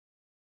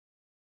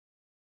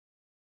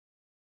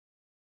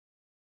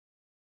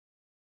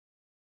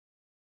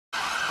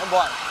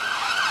Vambora.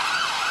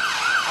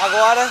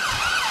 Agora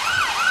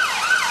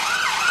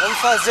vamos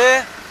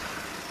fazer.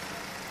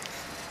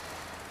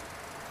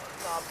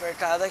 Dá uma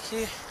apertada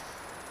aqui.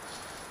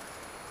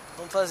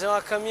 Vamos fazer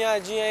uma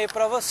caminhadinha aí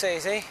pra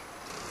vocês, hein?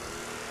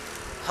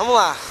 Vamos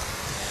lá.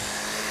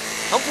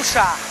 Vamos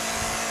puxar.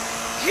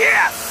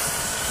 Yes!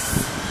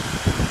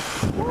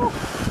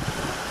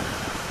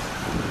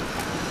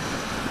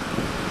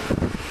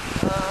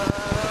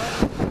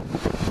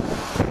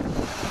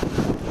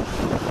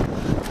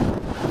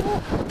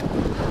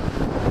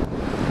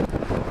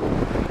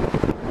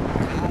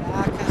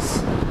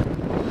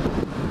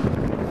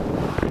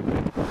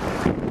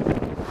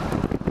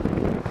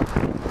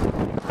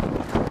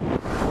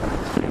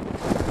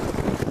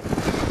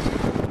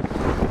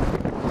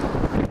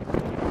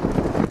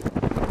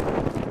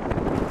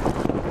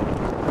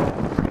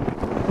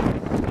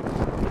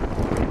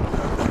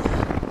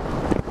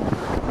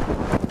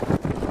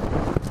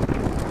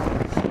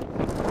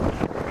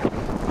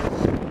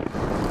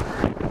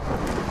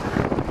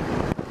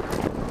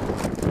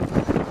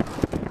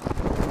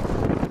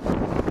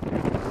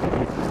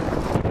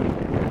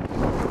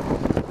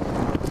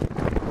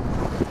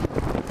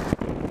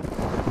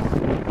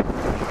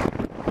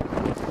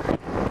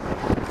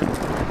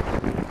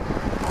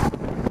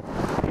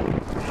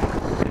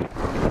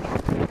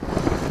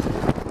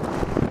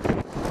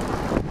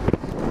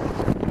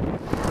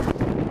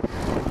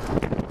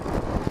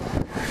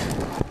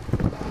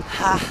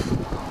 Ah,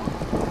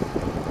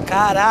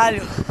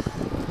 caralho,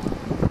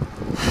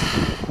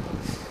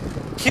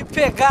 que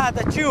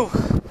pegada, tio.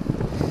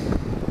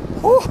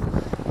 Come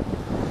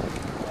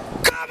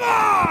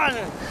on!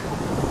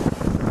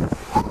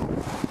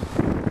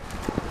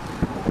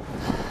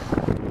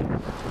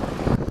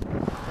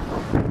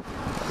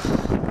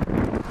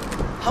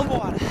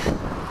 Vambora.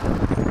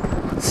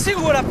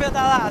 Segura a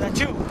pedalada,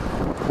 tio.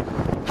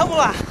 Vamos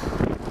lá.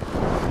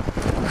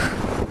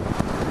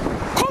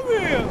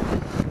 Comigo.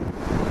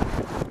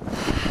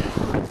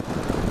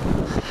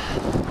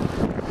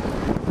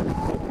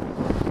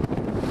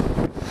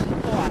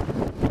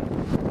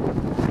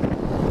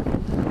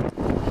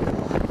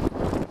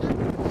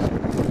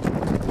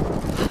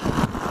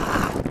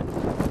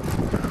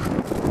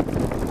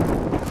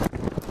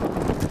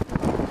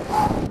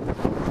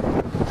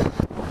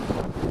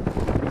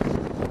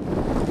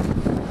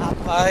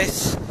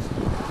 Rapaz,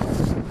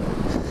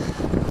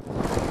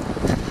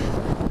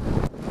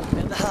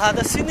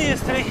 pedalada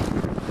sinistra, hein?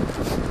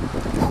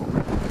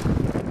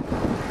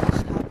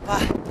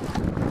 Rapaz,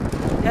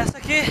 essa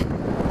aqui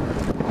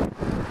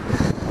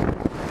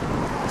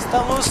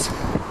estamos.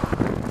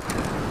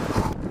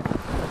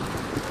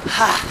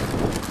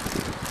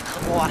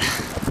 Vambora,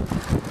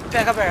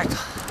 pega aberto.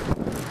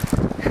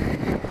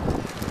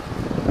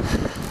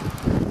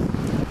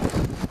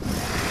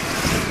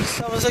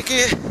 Estamos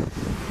aqui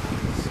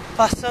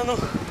passando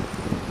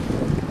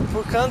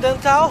por Cano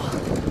Dental,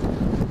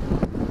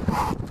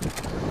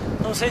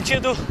 no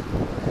sentido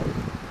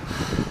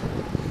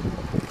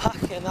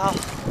Paquenal.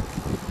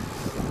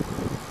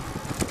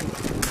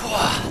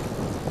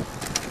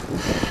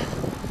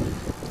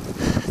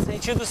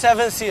 Sentido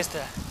Seven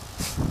Sister.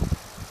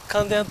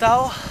 Cano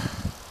Dental.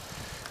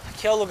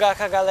 Aqui é o lugar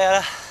que a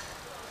galera,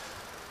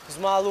 os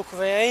malucos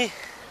vêm aí,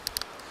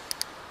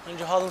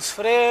 onde rola uns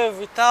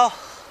frevos e tal.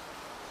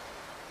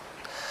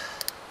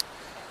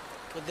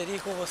 Poderia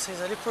ir com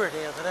vocês ali por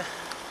dentro, né?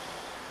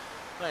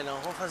 Mas não,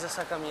 vamos fazer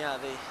essa caminhada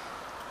aí.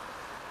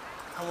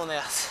 Vamos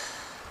nessa.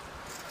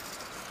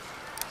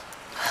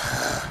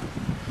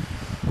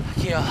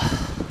 Aqui, ó.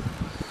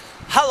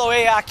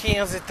 Holloway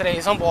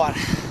A503, vambora.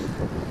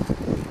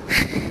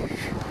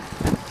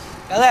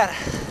 Galera,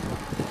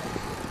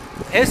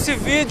 esse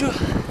vídeo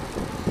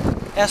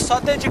é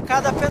só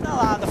dedicado à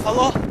pedalada,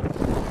 falou?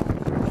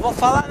 Não vou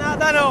falar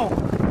nada não.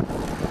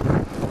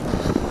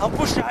 Vamos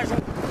puxar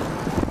junto.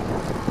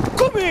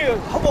 Comigo,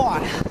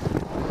 vambora!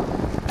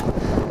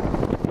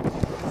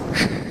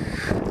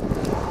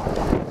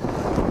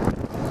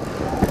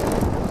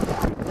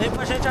 Nem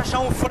pra gente achar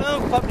um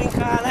frango pra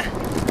brincar, né?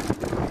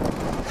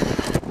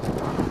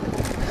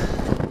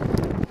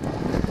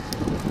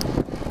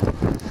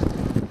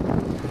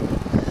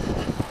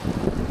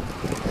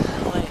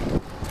 Vamos aí.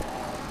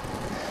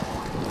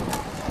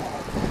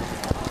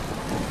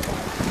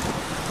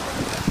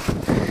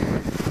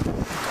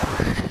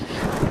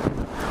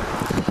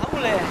 Ah,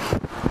 moleque!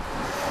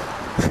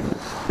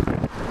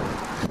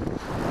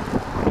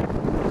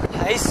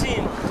 Aí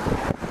sim,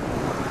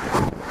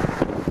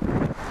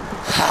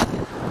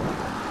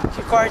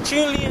 que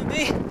cortinho lindo,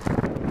 hein?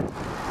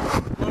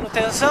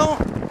 Manutenção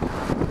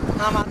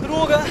na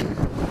madruga.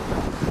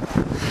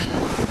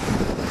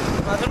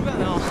 Madruga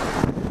não.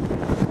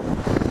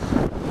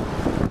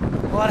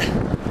 Agora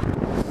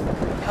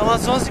é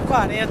umas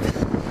 11h40.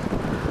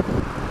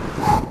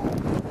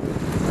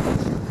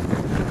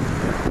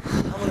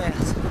 Vamos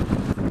nessa.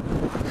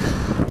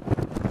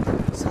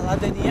 Essa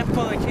ladeirinha é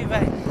punk, hein,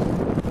 velho?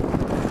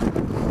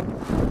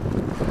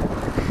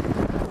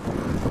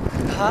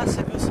 Ah,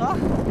 você viu só?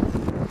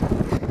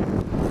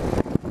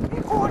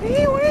 Que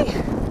corinho, hein?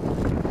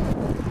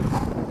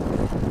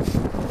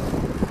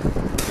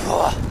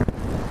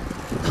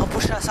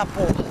 essa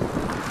porra.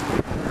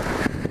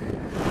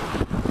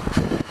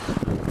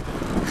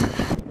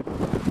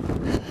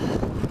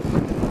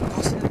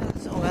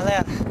 Concentração,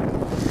 galera.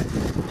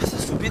 Essa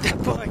subida é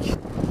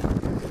punk.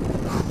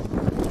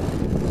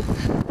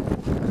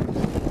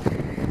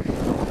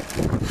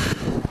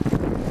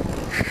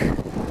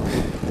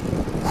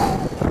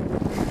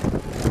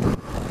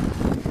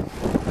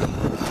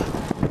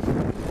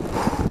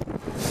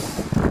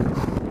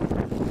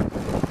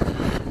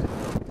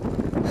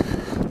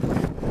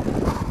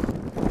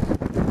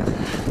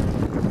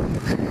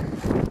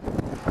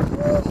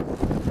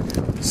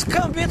 Os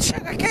cambitos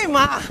chegam a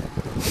queimar.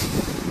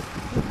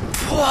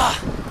 Pô.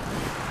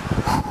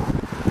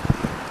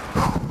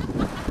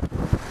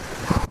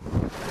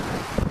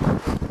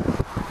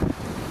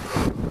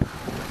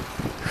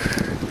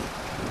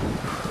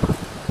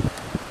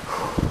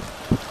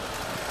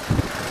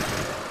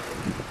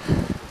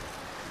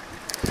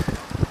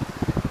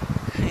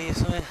 É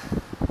isso mesmo.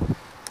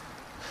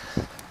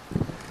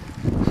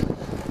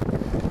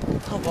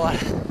 Então bora.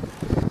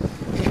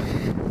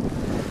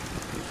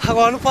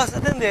 Agora eu não posso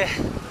atender.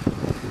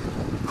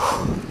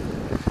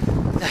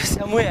 Deve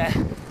ser a mulher.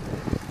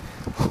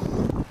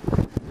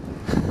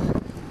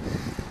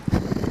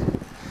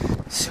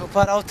 Se eu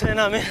parar o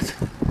treinamento,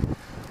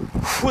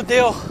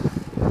 fudeu.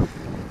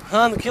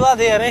 Mano, que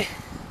ladeira, hein?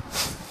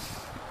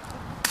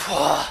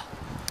 Pô.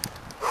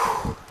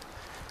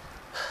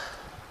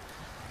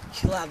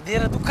 Que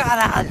ladeira do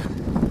caralho.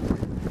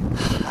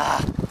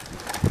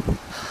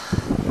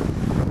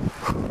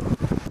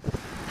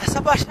 Essa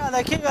baixada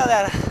aqui,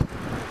 galera,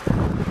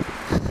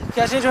 que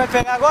a gente vai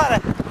pegar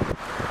agora,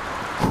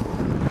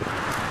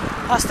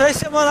 há 3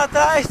 semanas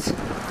atrás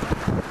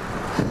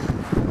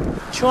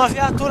tinha uma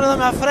viatura na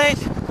minha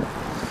frente.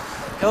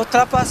 Eu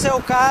ultrapassei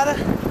o cara,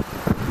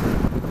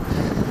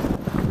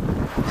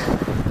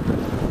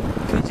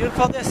 pediram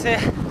pra eu descer,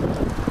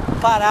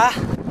 parar,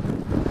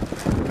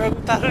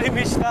 perguntaram o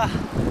limite da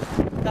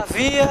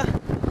via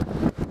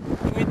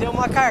e me deu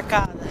uma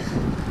carcada.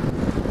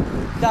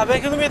 Ainda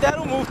bem que não me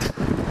deram multa.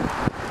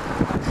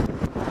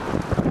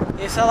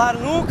 Esse salário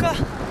nunca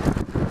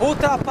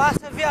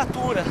ultrapassa a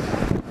viatura.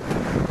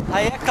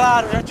 Aí é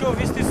claro, já tinha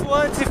visto isso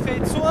antes e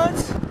feito isso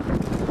antes.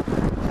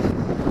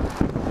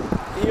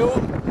 E eu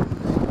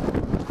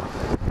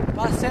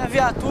passei a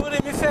viatura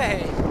e me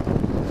ferrei.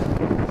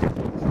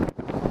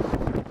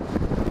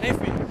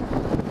 Enfim.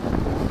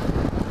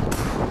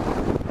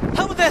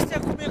 Vamos descer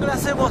comigo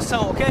nessa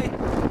emoção, ok?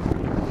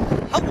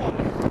 Vamos!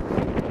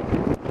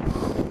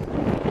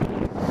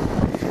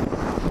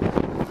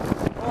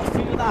 Ô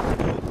filho da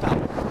puta!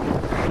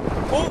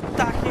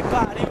 Puta que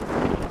pariu!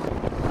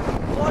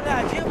 Uma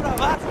olhadinha pra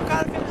baixo, o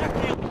cara fez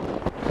aquilo.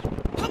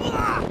 Vamos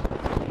lá!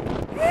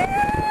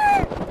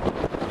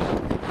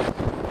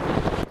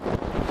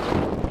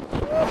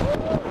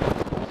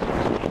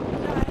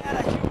 Já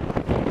era, tio.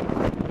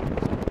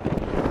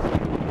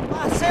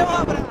 Passei um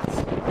abraço.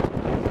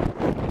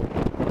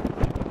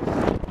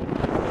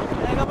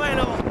 Pega mais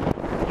não.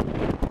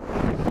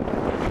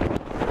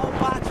 Olha o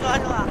pátio lá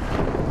de lá.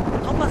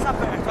 Vamos passar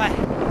perto, vai.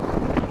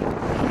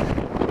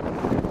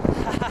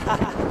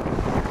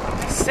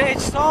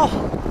 Sente sol.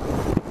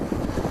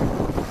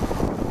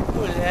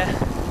 Mulher.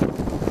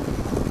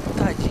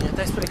 Tadinha,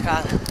 tá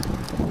explicado.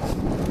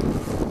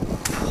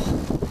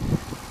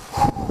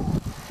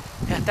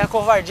 É até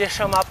covardia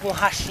chamar pra um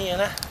rachinha,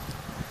 né?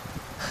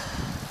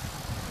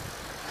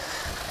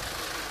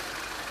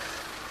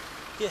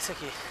 E esse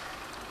aqui?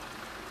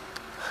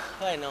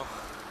 Vai não.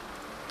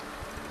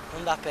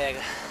 Não dá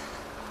pega.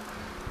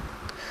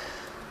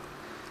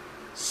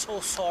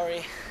 So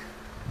sorry.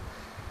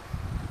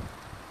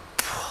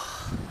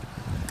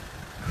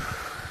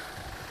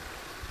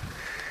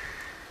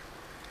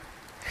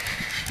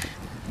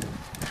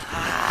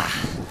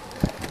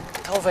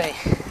 Então vem,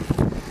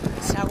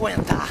 se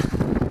aguentar.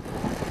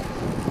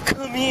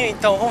 Caminha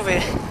então, vamos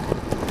ver.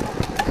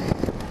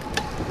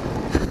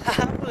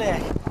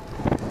 Moleque.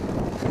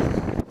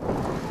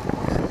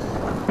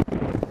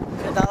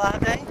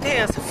 Pedalada é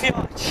intensa,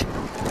 fiote.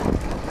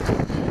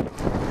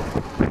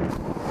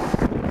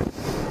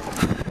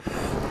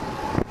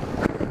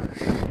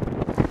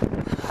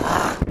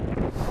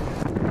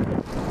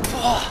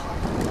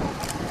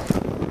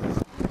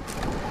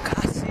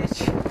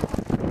 Cacete.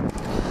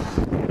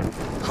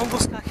 Vamos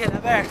buscar aquele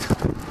aberto.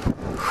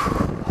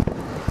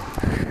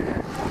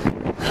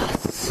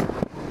 Nossa.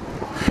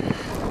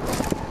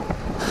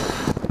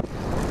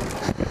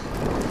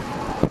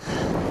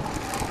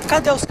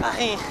 Cadê os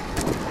carrinhos?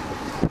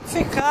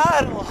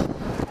 Ficaram.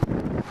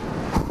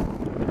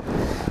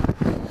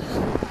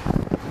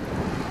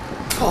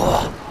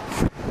 Pô.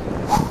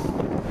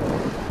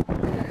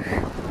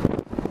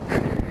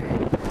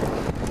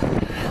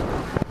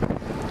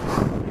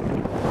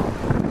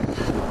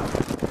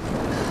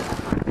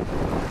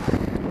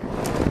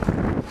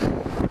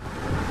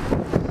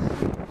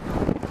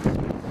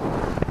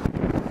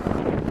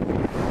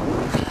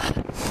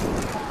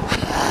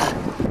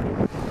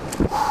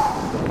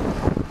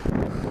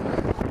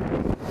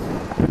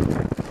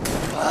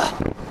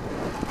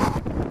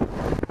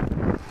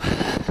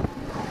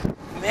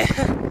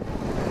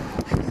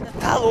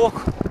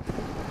 pouco.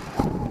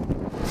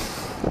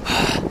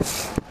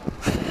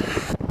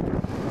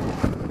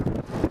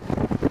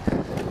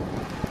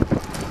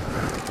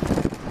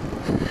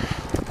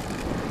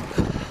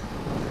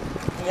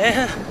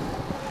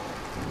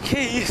 Que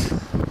isso?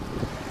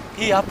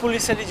 E a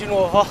polícia ali de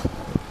novo, ó.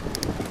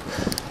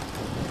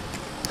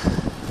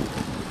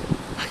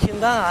 Aqui não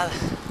dá nada.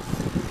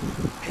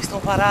 Eles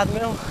estão parados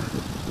mesmo.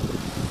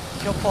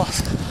 Que eu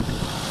posso.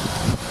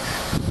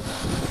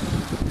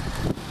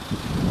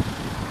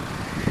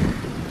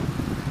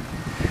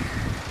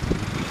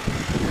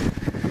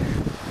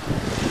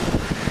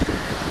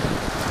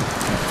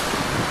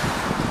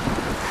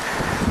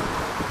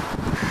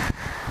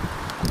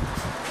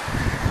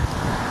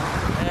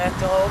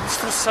 Tem uma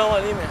obstrução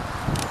ali mesmo.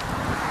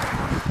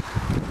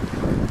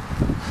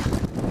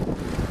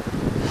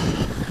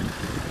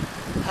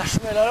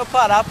 Acho melhor eu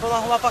parar pra eu não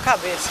arrumar pra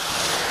cabeça.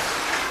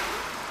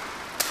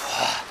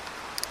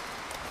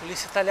 A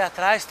polícia tá ali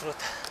atrás,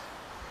 truta.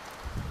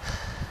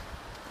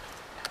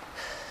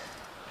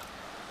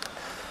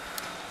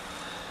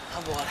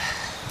 Vambora.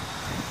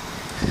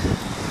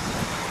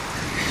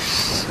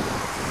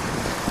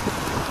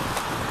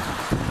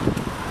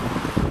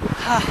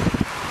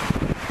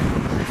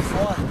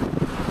 Foda.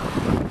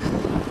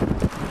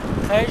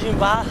 Perde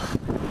embalo.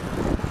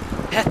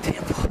 É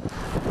tempo.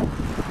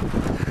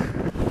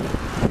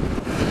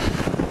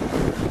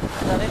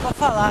 Não dá nem pra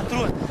falar,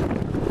 truta.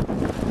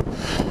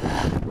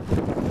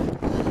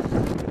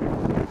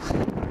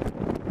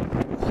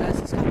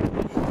 Essa escapou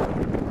aí.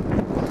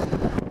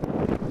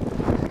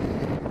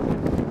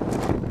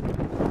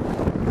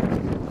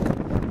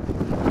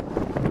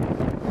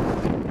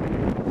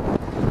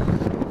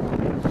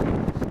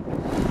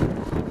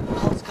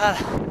 Olha os caras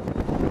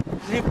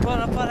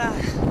limpando a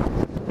parada.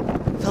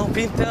 Estão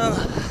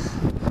pintando.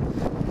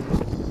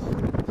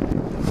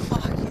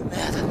 Que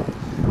merda.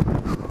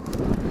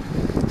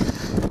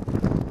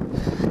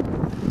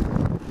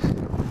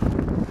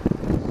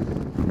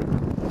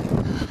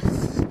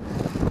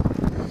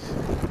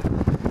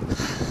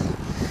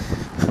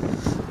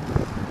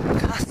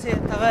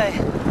 Caceta,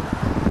 velho.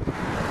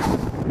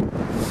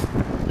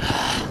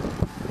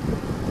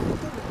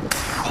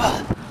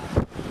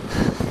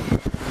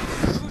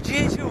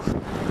 Judia, tio.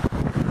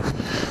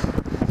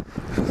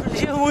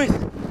 Judia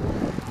muito.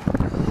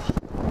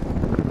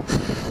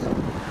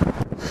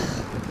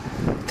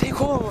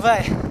 Como,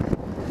 velho?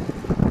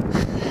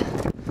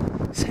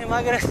 Sem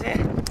emagrecer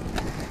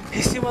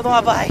em cima de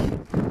uma bike.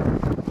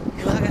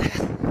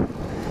 Emagrece.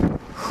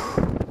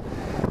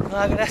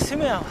 Emagrece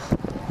mesmo.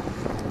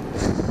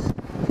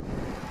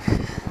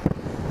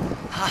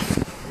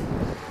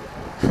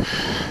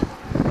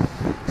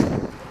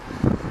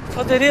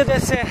 Poderia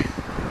descer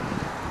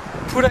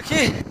por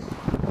aqui,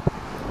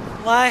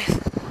 mas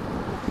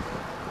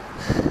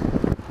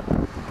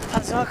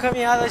fazer uma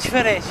caminhada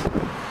diferente.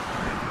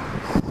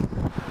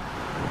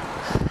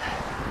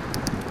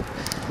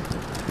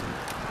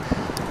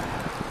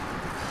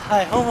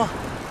 Aí, vamos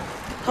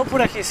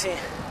por aqui sim.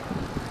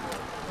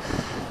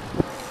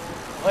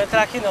 Vou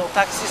entrar aqui não, o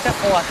taxista é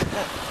fora.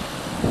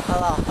 Olha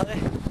lá, olha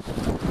aí.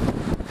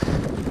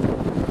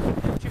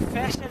 Te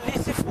fecha ali e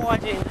se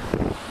fode ainda.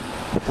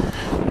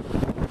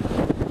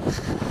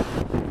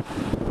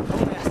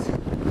 Vamos nessa.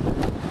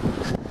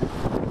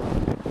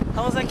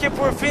 Estamos aqui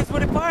por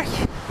Finsbury Park.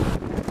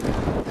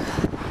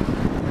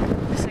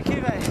 Esse aqui,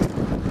 velho.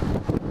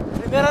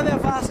 Primeira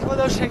nevasca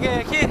quando eu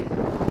cheguei aqui.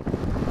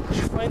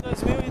 Acho que foi em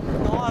 2009.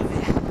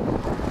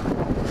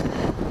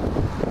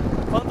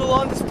 Quando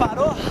Londres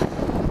parou,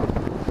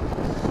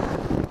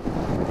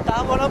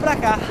 tava morando pra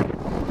cá.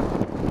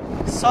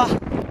 Só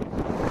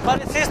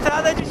parecia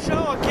estrada de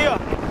chão aqui, ó.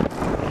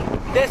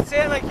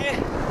 Descendo aqui.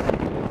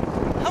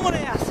 Vamos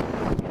nessa.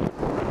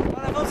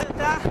 Agora vamos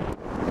entrar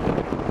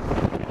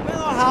no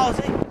Menor House,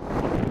 hein?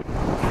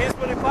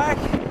 Finsbury Park.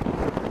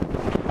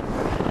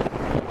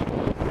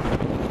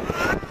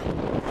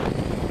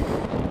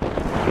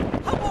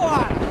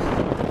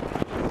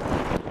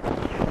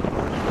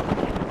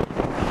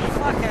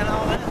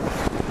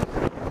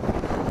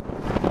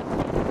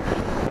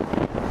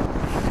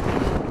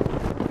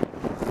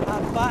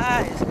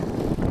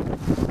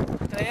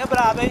 O trem é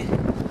brabo, hein?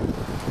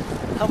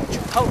 Vamos,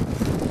 tio, vamos.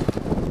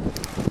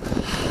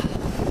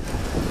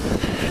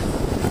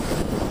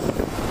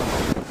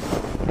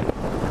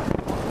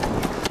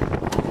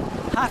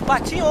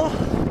 Patinho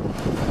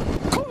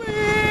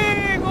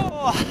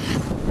comigo!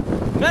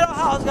 Menor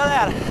House,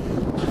 galera.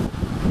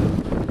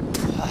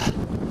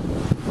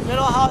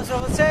 Menor House pra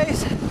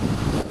vocês.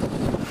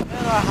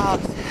 Menor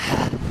House.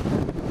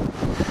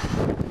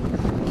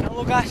 Aqui é um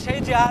lugar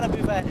cheio de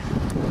árabe, velho.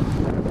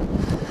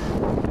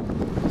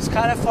 Os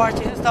caras é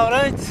forte em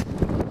restaurantes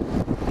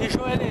e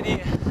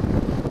joalheria.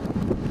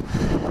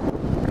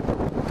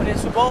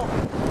 Preço bom,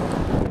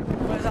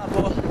 coisa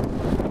boa.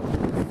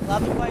 Lá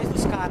do país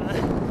dos caras,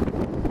 né?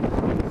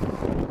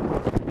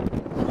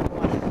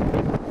 Vambora.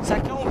 Isso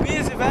aqui é um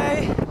busy,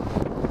 velho.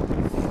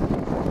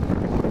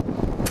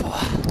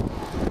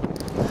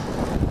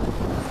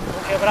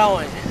 Vamos quebrar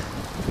onde?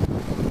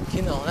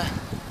 Aqui não, né?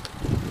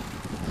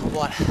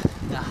 Bora.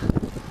 Tá.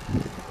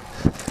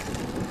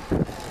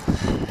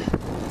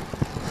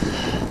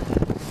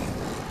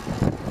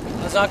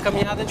 Fazer uma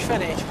caminhada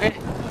diferente, ok?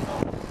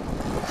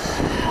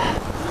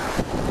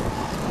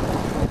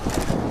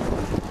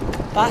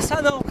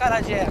 Passa não, cara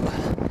de égua.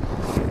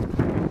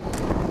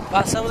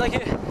 Passamos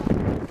aqui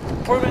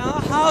por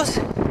Menor House.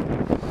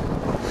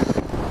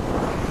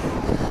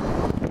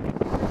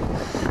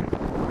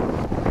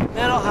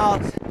 Menor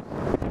House.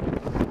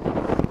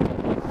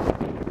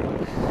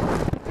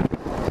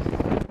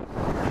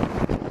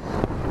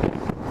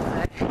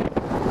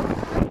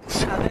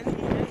 Puxada é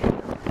linha, hein?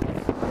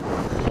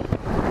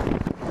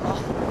 Ó.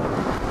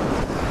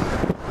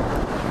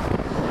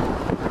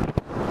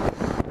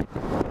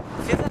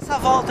 Fiz essa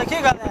volta aqui,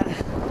 galera.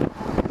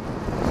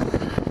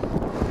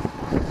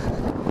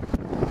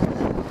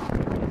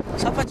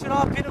 Só pra tirar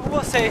uma pilha com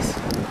vocês.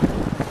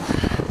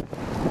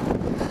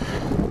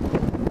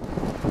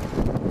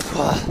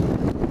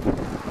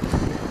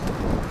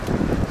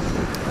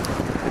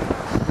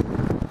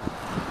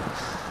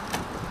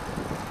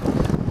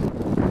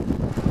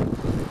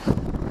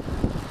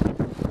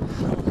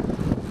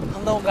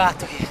 Vamos dar um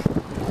gato aqui.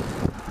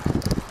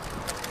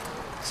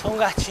 Só um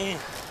gatinho.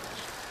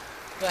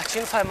 O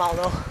gatinho não faz mal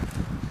não.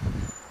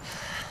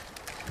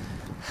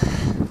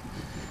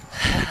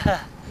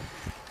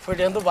 Por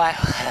dentro do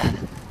bairro.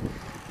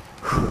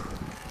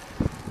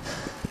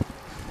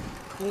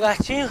 Um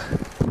gatinho.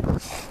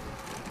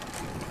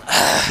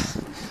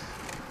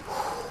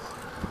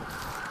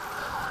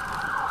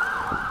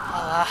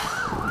 Olha lá.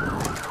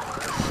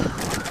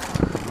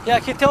 E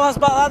aqui tem umas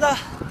baladas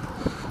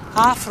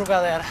afro,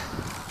 galera.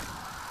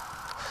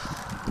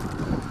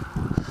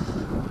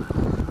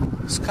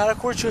 Os caras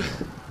curtem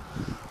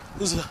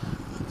os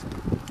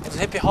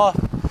hip hop,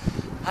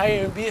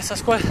 R&B,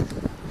 essas coisas.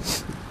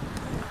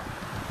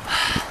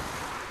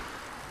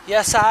 E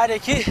essa área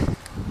aqui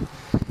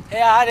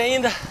é a área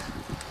ainda.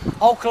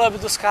 Olha o clube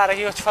dos caras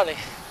aqui que eu te falei.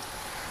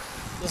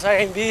 Dos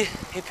R&B,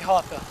 hip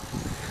hop,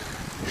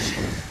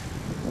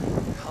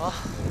 ó.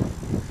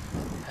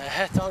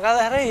 É, tem uma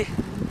galera aí.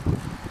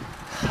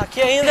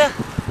 Aqui ainda,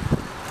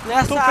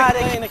 nessa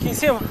área ainda aqui em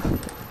cima,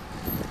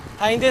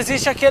 ainda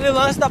existe aquele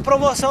lance da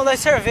promoção das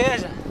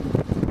cervejas.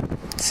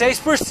 6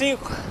 por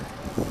 5.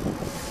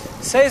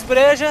 6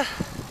 brejas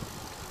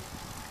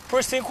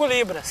por 5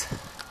 libras.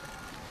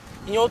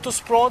 Em outros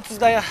pontos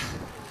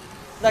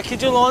daqui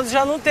de Londres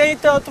já não tem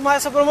tanto mais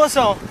essa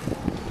promoção.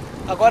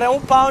 Agora é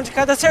 £1 de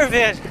cada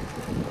cerveja.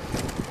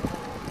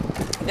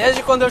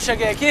 Desde quando eu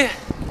cheguei aqui,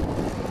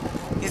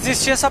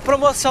 existia essa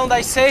promoção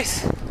das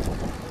 6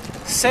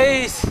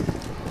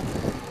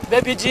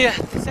 bebidinhas,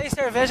 6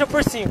 cervejas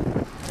por 5.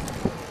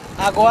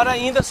 Agora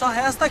ainda só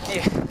resta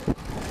aqui.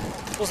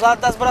 Os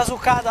lados das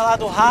brazucadas lá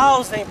do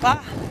House, nem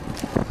pá,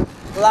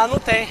 lá não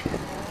tem.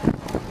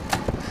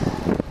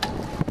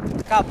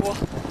 Acabou.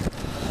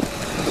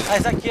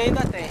 Mas aqui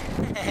ainda tem.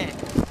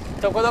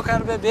 Então quando eu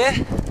quero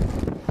beber,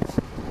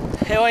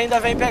 eu ainda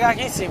venho pegar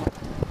aqui em cima.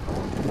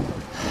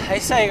 É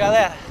isso aí,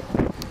 galera.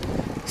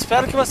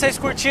 Espero que vocês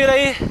curtiram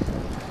aí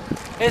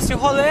esse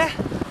rolê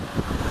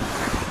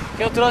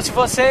que eu trouxe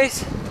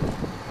vocês.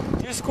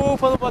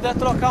 Desculpa não poder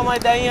trocar uma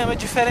ideinha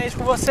diferente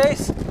com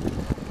vocês.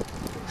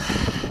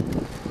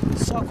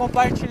 Só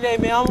compartilhei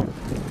mesmo.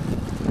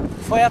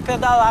 Foi a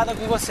pedalada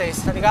com vocês,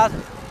 tá ligado?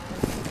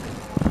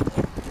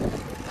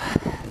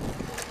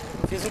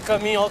 Fiz um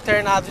caminho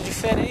alternado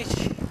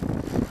diferente,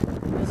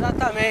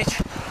 exatamente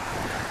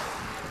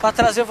para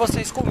trazer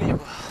vocês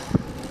comigo,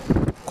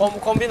 como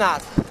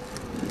combinado.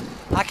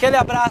 Aquele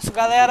abraço,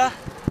 galera.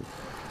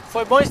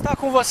 Foi bom estar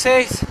com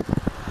vocês.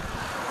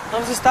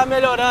 Vamos estar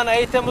melhorando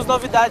aí, temos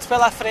novidades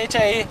pela frente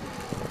aí,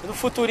 no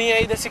futurinho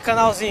aí desse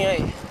canalzinho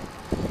aí.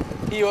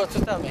 E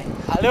outro também.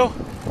 Valeu?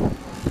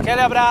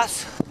 Aquele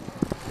abraço.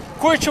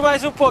 Curte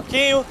mais um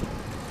pouquinho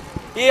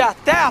e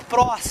até a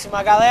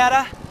próxima,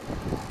 galera.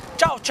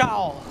 Tchau,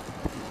 tchau.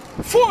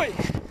 Fui!